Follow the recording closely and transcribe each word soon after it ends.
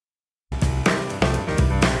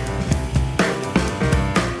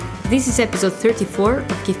This is episode 34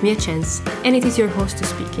 of Give Me a Chance, and it is your host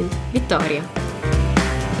speaking, Vittoria.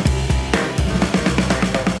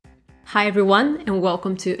 Hi everyone, and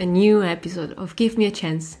welcome to a new episode of Give Me a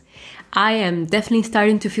Chance. I am definitely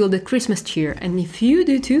starting to feel the Christmas cheer, and if you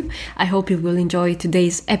do too, I hope you will enjoy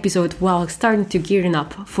today's episode while starting to gearing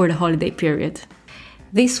up for the holiday period.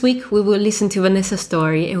 This week we will listen to Vanessa's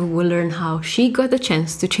story and we will learn how she got the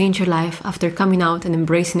chance to change her life after coming out and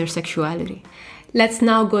embracing her sexuality. Let's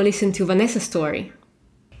now go listen to Vanessa's story.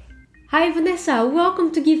 Hi Vanessa,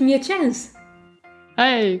 welcome to Give Me a Chance.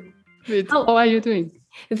 Hi, how are you doing?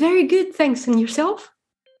 Very good, thanks. And yourself?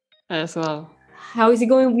 As well. How is it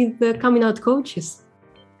going with the coming out coaches?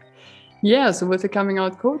 Yeah, so with the coming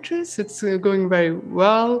out coaches, it's going very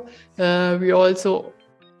well. We also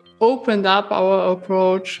opened up our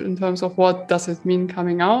approach in terms of what does it mean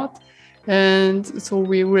coming out. And so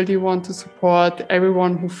we really want to support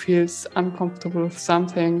everyone who feels uncomfortable with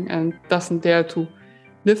something and doesn't dare to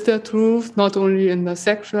live their truth, not only in the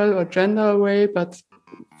sexual or gender way, but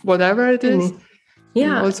whatever it is.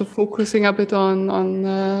 Yeah. And also focusing a bit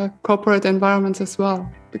on corporate environments as well,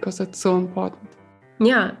 because that's so important.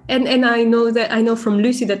 Yeah, and I know from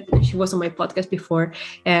Lucy that she was on my podcast before.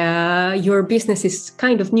 Your business is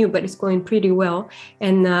kind of new, but it's going pretty well.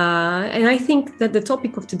 And I think that the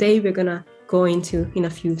topic of today we're gonna go into in a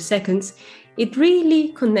few seconds. It really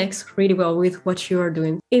connects really well with what you are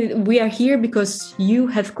doing. We are here because you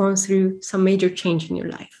have gone through some major change in your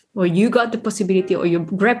life, or you got the possibility, or you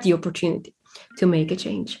grabbed the opportunity to make a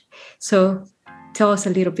change. So tell us a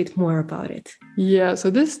little bit more about it. Yeah, so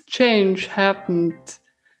this change happened,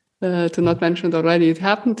 to not mention it already, it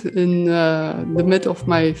happened in the mid of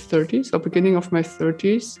my 30s or beginning of my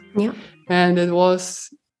 30s. Yeah. And it was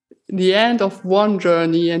the end of one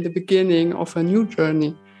journey and the beginning of a new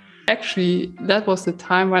journey. Actually, that was the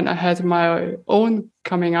time when I had my own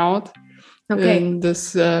coming out in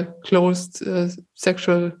this closed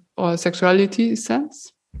sexual or sexuality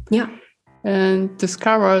sense. Yeah. And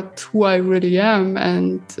discovered who I really am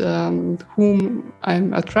and whom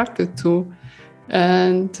I'm attracted to.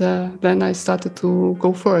 And then I started to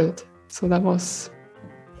go for it. So that was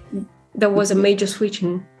a major switch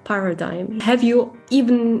in paradigm. Have you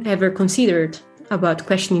even ever considered about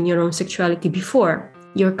questioning your own sexuality before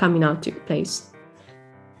your coming out took place?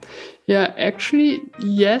 Yeah, actually,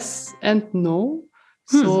 yes and no.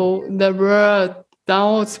 So there were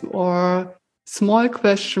doubts or small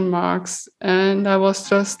question marks, and I was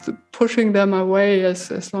just pushing them away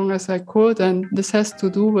as long as I could. And this has to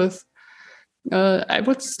do with, I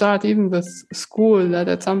would start even with school, that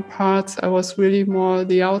at some parts I was really more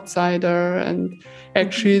the outsider. And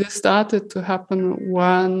actually this started to happen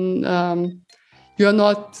when you're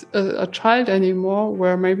not a child anymore,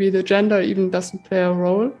 where maybe the gender even doesn't play a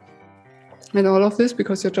role in all of this,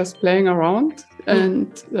 because you're just playing around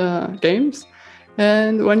and games.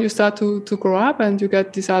 And when you start to grow up and you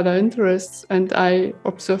get these other interests, and I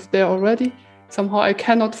observed there already, somehow I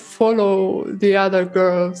cannot follow the other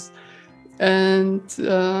girls. And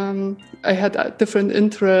I had different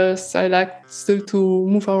interests. I liked still to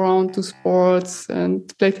move around to sports and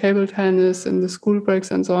play table tennis in the school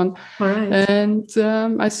breaks and so on. All right. And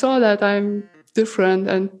I saw that I'm different.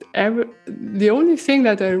 And the only thing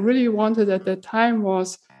that I really wanted at that time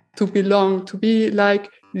was to belong, to be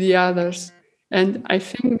like the others. And I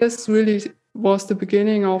think this really was the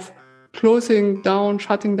beginning of closing down,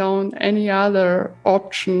 shutting down any other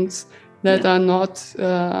options that are not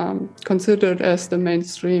considered as the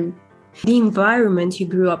mainstream. The environment you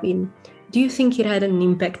grew up in, do you think it had an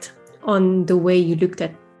impact on the way you looked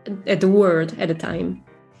at the world at the time?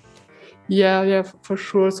 Yeah, for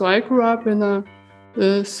sure. So I grew up in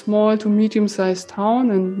a small to medium-sized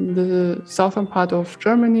town in the southern part of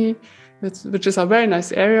Germany, which is a very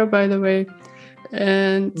nice area, by the way.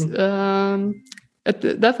 And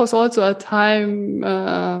that was also a time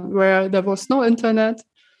where there was no internet,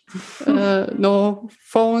 no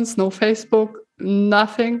phones, no Facebook,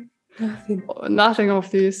 nothing of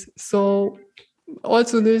this. So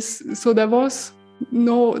also there were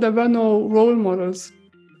no role models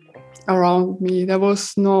around me. There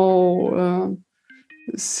was no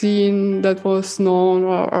scene that was known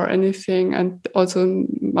or anything. And also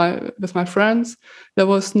with my friends, there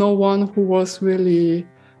was no one who was really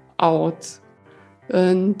out.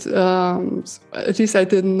 And at least I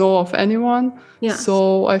didn't know of anyone. Yeah.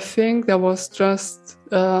 So I think there was just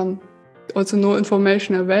also no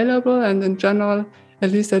information available. And in general,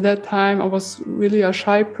 at least at that time, I was really a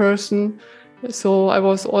shy person. So I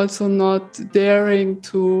was also not daring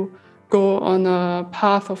to go on a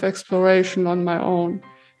path of exploration on my own.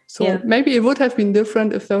 So maybe it would have been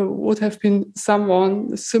different if there would have been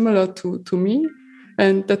someone similar to me,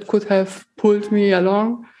 and that could have pulled me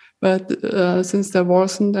along. But since there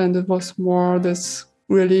wasn't, and it was more this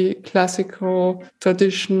really classical,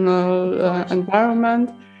 traditional environment,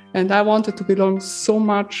 and I wanted to belong so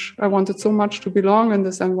much. I wanted so much to belong in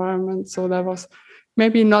this environment. So there was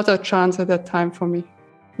maybe not a chance at that time for me.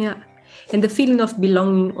 Yeah. And the feeling of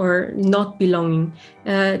belonging or not belonging,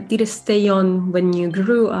 did it stay on when you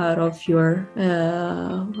grew out of your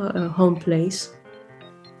home place?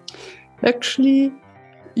 Actually,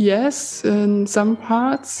 yes, in some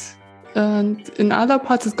parts. And in other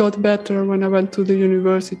parts, it got better when I went to the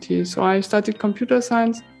university. So I studied computer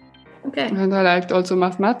science. Okay. And I liked also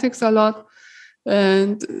mathematics a lot.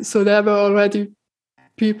 And so there were already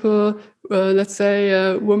people, let's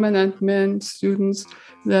say women and men students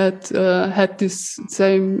that had these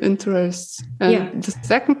same interests. And the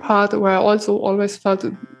second part where I also always felt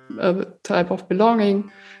a type of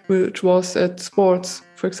belonging, which was at sports,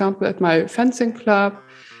 for example, at my fencing club.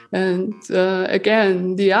 And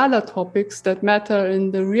again, the other topics that matter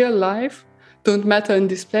in the real life don't matter in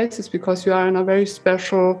these places because you are in a very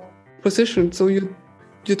special position. So you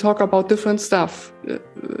talk about different stuff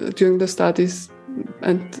during the studies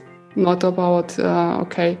and not about,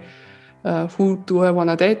 who do I want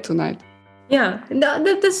to date tonight? Yeah,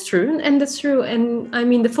 that's true. And that's true. And I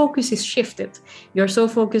mean, the focus is shifted. You're so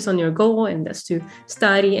focused on your goal, and that's to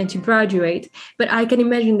study and to graduate. But I can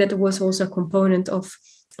imagine that there was also a component of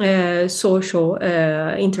social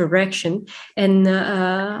interaction. And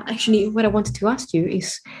actually, what I wanted to ask you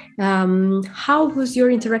is, how was your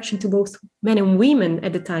interaction to both men and women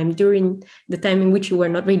at the time, during the time in which you were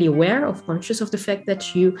not really aware of, conscious of the fact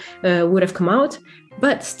that you would have come out,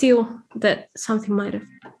 but still that something might have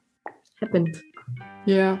happened?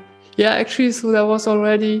 Yeah, actually, so I was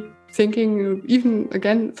already thinking, even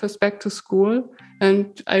again, first back to school.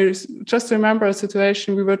 And I just remember a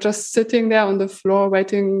situation, we were just sitting there on the floor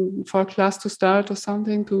waiting for a class to start or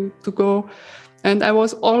something to go. And I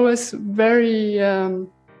was always very,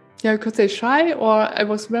 you could say shy, or I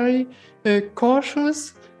was very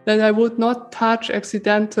cautious that I would not touch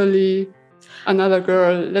accidentally another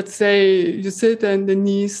girl. Let's say you sit and the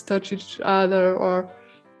knees touch each other or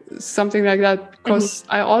something like that, because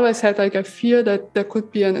I always had like a fear that there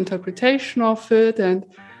could be an interpretation of it and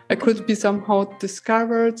I could be somehow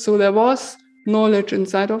discovered. So there was knowledge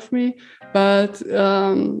inside of me, but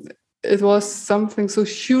it was something so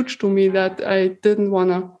huge to me that I didn't want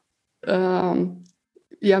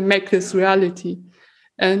to make this reality.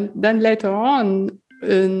 And then later on,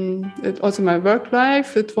 also my work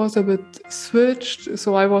life, it was a bit switched.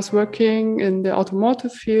 So I was working in the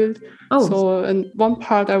automotive field. So in one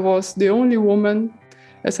part, I was the only woman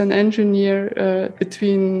as an engineer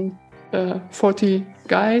between 40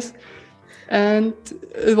 guys. And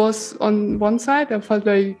it was on one side, I felt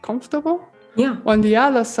very comfortable. Yeah. On the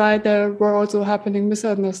other side, there were also happening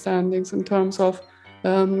misunderstandings in terms of,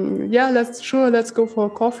 let's go for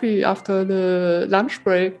coffee after the lunch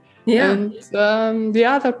break. Yeah. And the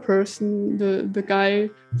other person, the guy,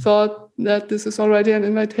 thought that this is already an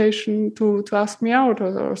invitation to ask me out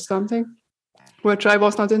or something, which I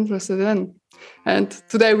was not interested in. And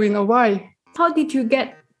today we know why. How did you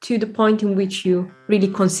get to the point in which you really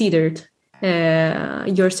considered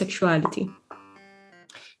your sexuality?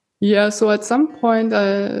 Yeah, so at some point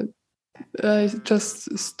I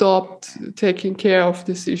just stopped taking care of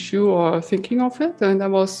this issue or thinking of it, and I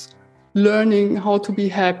was learning how to be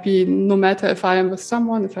happy, no matter if I am with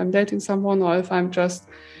someone, if I'm dating someone, or if I'm just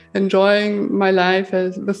enjoying my life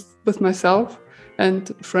with myself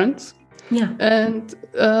and friends. Yeah. And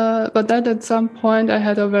but then at some point I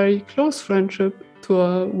had a very close friendship to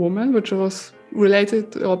a woman, which was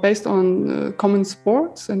related or based on common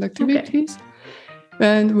sports and activities,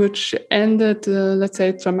 and which ended, let's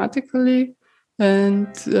say, dramatically. And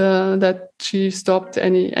that she stopped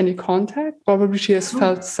any contact. Probably she has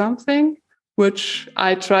felt something, which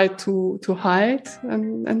I tried to hide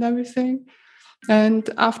and everything. And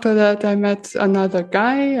after that, I met another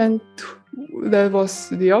guy, and that was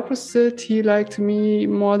the opposite. He liked me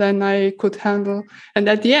more than I could handle. And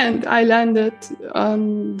at the end, I landed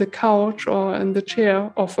on the couch or in the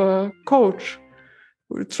chair of a coach.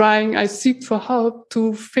 I seek for help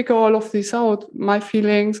to figure all of this out, my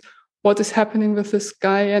feelings, what is happening with this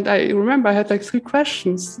guy. And I remember I had like 3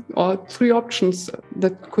 questions or 3 options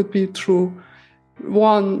that could be true.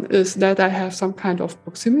 One is that I have some kind of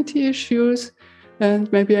proximity issues. and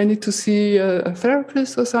maybe I need to see a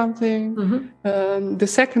therapist or something. The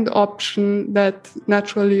second option that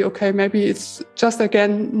naturally, okay, maybe it's just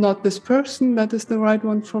again not this person that is the right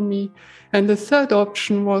one for me. And the third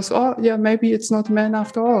option was, oh yeah, maybe it's not a man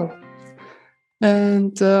after all.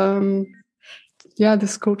 And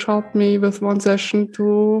this coach helped me with one session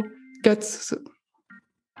to get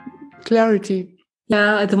clarity.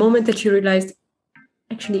 Yeah, at the moment that you realized,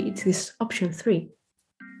 actually, it is option 3.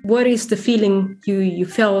 What is the feeling you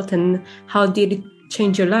felt, and how did it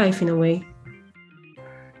change your life in a way?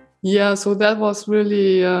 Yeah, so that was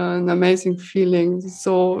really an amazing feeling.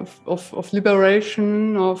 So of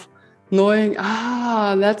liberation, of knowing,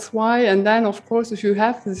 that's why. And then, of course, if you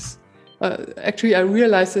have this, actually, I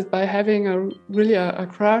realized it by having a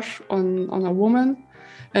crush on a woman,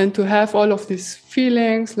 and to have all of these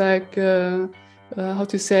feelings like, how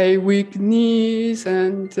to say, weak knees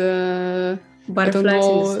and butterflies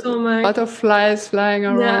in the stomach, butterflies flying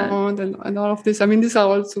around, and all of this. I mean, these are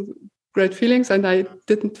also great feelings, and I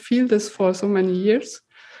didn't feel this for so many years.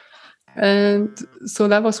 And so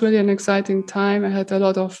that was really an exciting time. I had a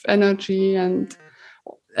lot of energy, and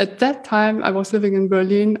at that time I was living in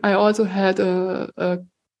Berlin. I also had a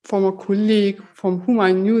former colleague from whom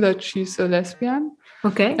I knew that she's a lesbian.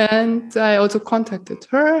 Okay. And I also contacted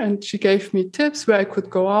her, and she gave me tips where I could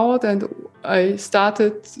go out, and I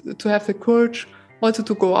started to have the courage also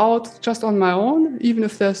to go out just on my own, even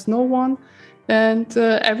if there's no one. And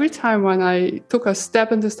every time when I took a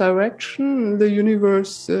step in this direction, the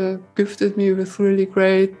universe gifted me with really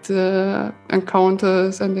great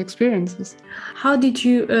encounters and experiences. How did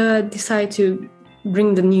you decide to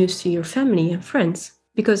bring the news to your family and friends?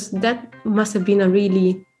 Because that must have been a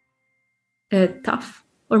really tough,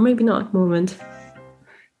 or maybe not, moment.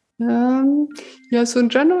 So in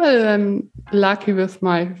general, I'm lucky with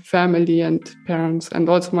my family and parents, and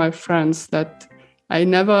also my friends, that I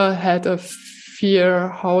never had a fear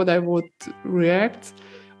how they would react.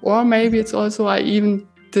 Or maybe it's also I even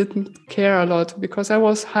didn't care a lot because I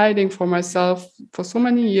was hiding for myself for so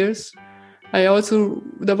many years. There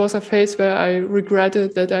was a phase where I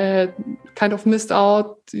regretted that I had kind of missed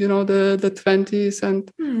out, the 20s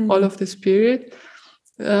and all of this period.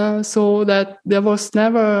 So that there was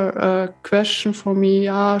never a question for me,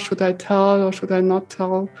 should I tell or should I not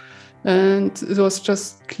tell? And it was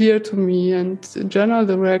just clear to me. And in general,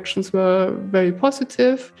 the reactions were very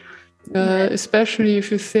positive, especially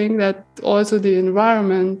if you think that also the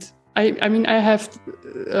environment. I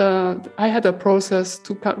had a process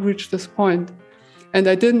to reach this point, and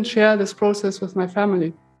I didn't share this process with my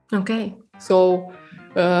family. Okay. So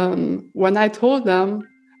when I told them,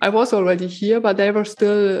 I was already here, but they were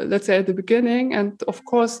still, let's say, at the beginning. And of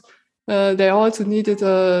course, they also needed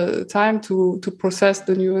time to process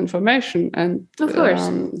the new information and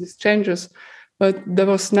these changes. But there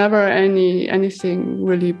was never anything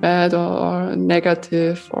really bad or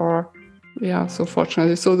negative or, so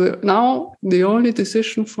fortunately. So now the only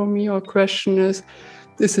decision for me or question is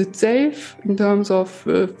it safe in terms of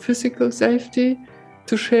physical safety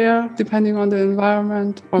to share, depending on the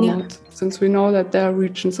environment or not, since we know that there are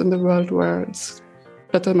regions in the world where it's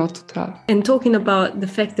better not to tell. And talking about the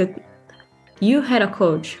fact that you had a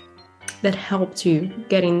coach that helped you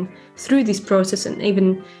getting through this process and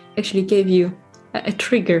even actually gave you a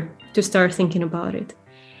trigger to start thinking about it.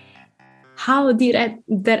 How did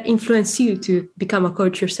that influence you to become a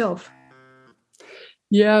coach yourself?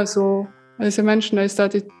 Yeah, so as I mentioned, I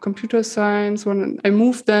studied computer science. When I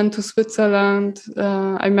moved then to Switzerland,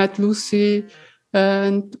 I met Lucy.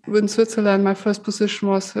 And in Switzerland, my first position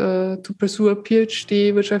was to pursue a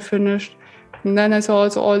PhD, which I finished. And then I saw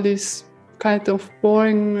also all these kind of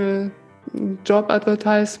boring job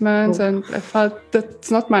advertisements. And I felt that's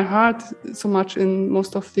not my heart so much in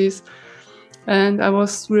most of these. And I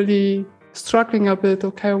was really struggling a bit.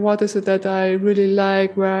 Okay, what is it that I really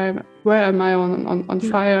like? Where am I on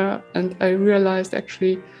fire? And I realized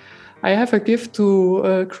actually I have a gift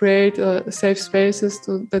to create safe spaces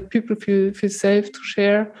so that people feel safe to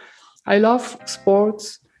share. I love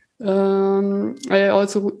sports. I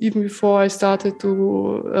also, even before I started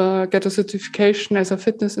to get a certification as a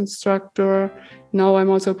fitness instructor, now I'm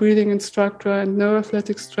also a breathing instructor and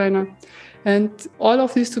neuroathletics trainer. And all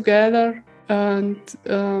of these together, and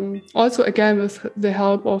also again with the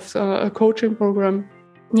help of a coaching program,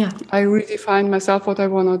 I redefined myself what I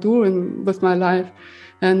want to do with my life.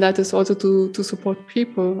 And that is also to support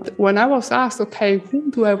people. When I was asked, okay,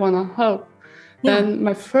 whom do I want to help? Then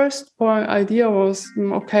my first idea was,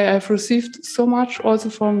 okay, I've received so much also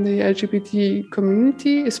from the LGBT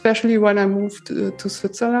community, especially when I moved to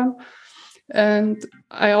Switzerland. And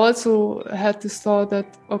I also had this thought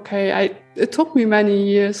that, okay, it took me many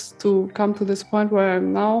years to come to this point where I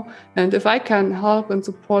am now. And if I can help and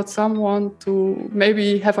support someone to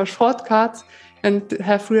maybe have a shortcut and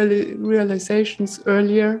have realizations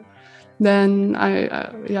earlier, then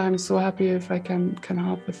I'm so happy if I can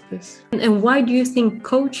help with this. And why do you think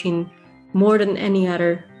coaching, more than any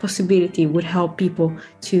other possibility, would help people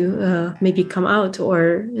to maybe come out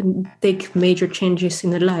or take major changes in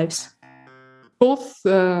their lives? Both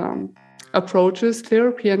approaches,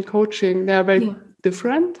 therapy and coaching, they are very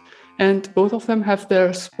different, and both of them have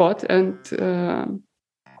their spot, and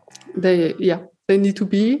they need to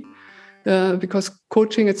be, because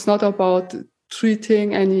coaching, it's not about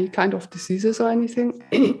treating any kind of diseases or anything,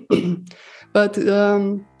 but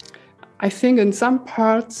I think in some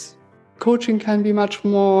parts coaching can be much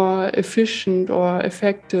more efficient or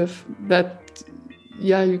effective. That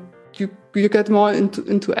you get more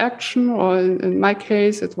into action, or in my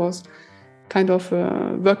case, it was kind of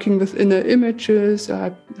working with inner images,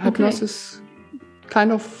 hypnosis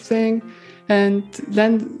kind of thing. And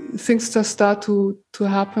then things just start to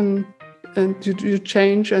happen, and you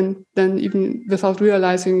change, and then even without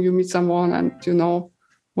realizing, you meet someone and you know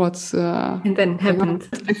what's... and then happened.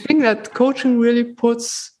 I think that coaching really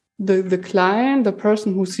puts the client, the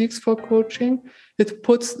person who seeks for coaching, it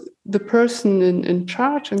puts the person in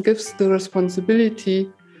charge and gives the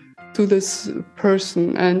responsibility to this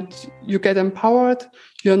person, and you get empowered.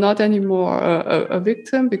 You're not anymore a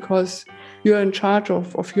victim, because you're in charge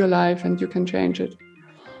of your life and you can change it.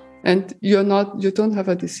 And you don't have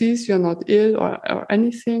a disease, you're not ill or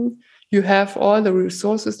anything. You have all the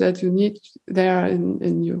resources that you need there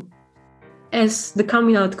in you. As the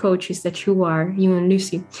coming out coaches that you are, you and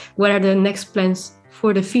Lucy, what are the next plans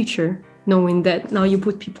for the future, knowing that now you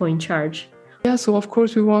put people in charge? Yeah, so of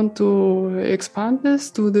course we want to expand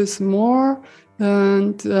this, do this more.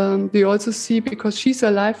 And we also see, because she's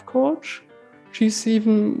a life coach, she's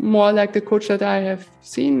even more like the coach that I have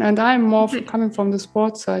seen. And I'm more coming from the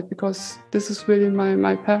sports side, because this is really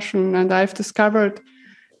my passion. And I've discovered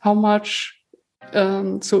how much,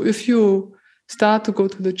 so if you start to go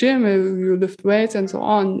to the gym, you lift weights and so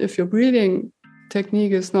on, if your breathing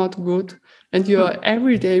technique is not good, and your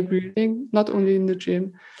everyday breathing, not only in the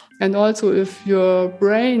gym, and also if your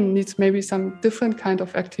brain needs maybe some different kind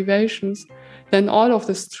of activations, then all of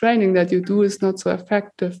this training that you do is not so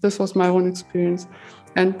effective. This was my own experience.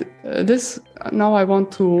 And this now I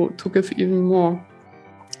want to give even more.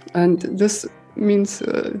 And this means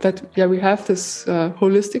that we have this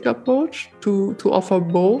holistic approach to offer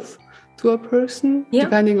both to a person,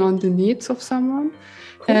 depending on the needs of someone.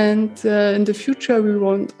 Cool. And in the future, we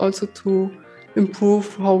want also to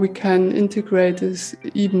improve how we can integrate this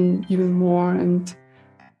even more, and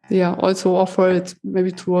also offer it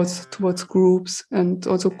maybe towards groups, and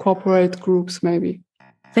also corporate groups maybe.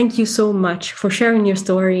 Thank you so much for sharing your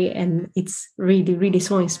story, and it's really, really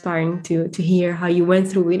so inspiring to hear how you went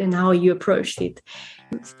through it and how you approached it.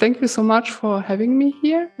 Thank you so much for having me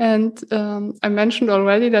here. And I mentioned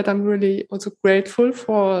already that I'm really also grateful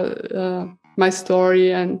for my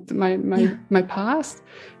story and my past.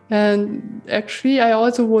 And actually, I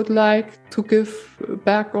also would like to give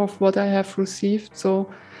back of what I have received. So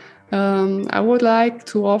I would like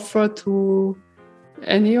to offer to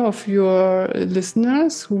any of your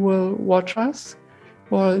listeners who will watch us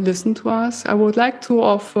or listen to us, I would like to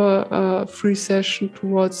offer a free session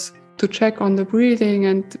to check on the breathing,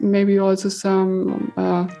 and maybe also some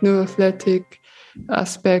neuroathletic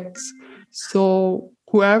aspects. So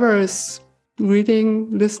whoever is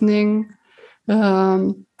reading, listening,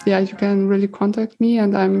 you can really contact me,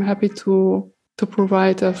 and I'm happy to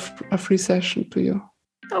provide a free session to you.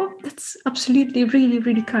 Oh, that's absolutely really,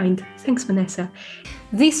 really kind. Thanks, Vanessa.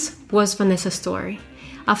 This was Vanessa's story.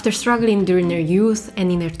 After struggling during her youth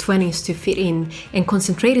and in her 20s to fit in and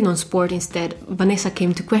concentrating on sport instead, Vanessa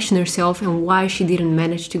came to question herself and why she didn't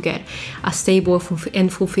manage to get a stable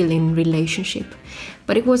and fulfilling relationship.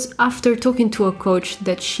 But it was after talking to a coach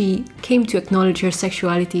that she came to acknowledge her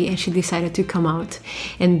sexuality, and she decided to come out.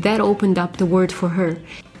 And that opened up the world for her.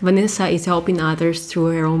 Vanessa is helping others through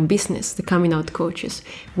her own business, the Coming Out Coaches,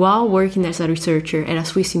 while working as a researcher at a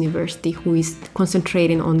Swiss university who is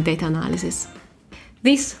concentrating on data analysis.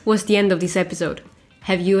 This was the end of this episode.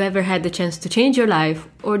 Have you ever had the chance to change your life,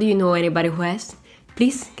 or do you know anybody who has?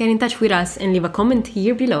 Please get in touch with us and leave a comment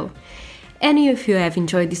here below. And if you have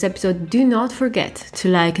enjoyed this episode, do not forget to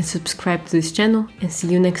like and subscribe to this channel, and see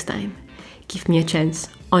you next time. Give me a chance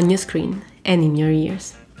on your screen and in your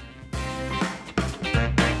ears.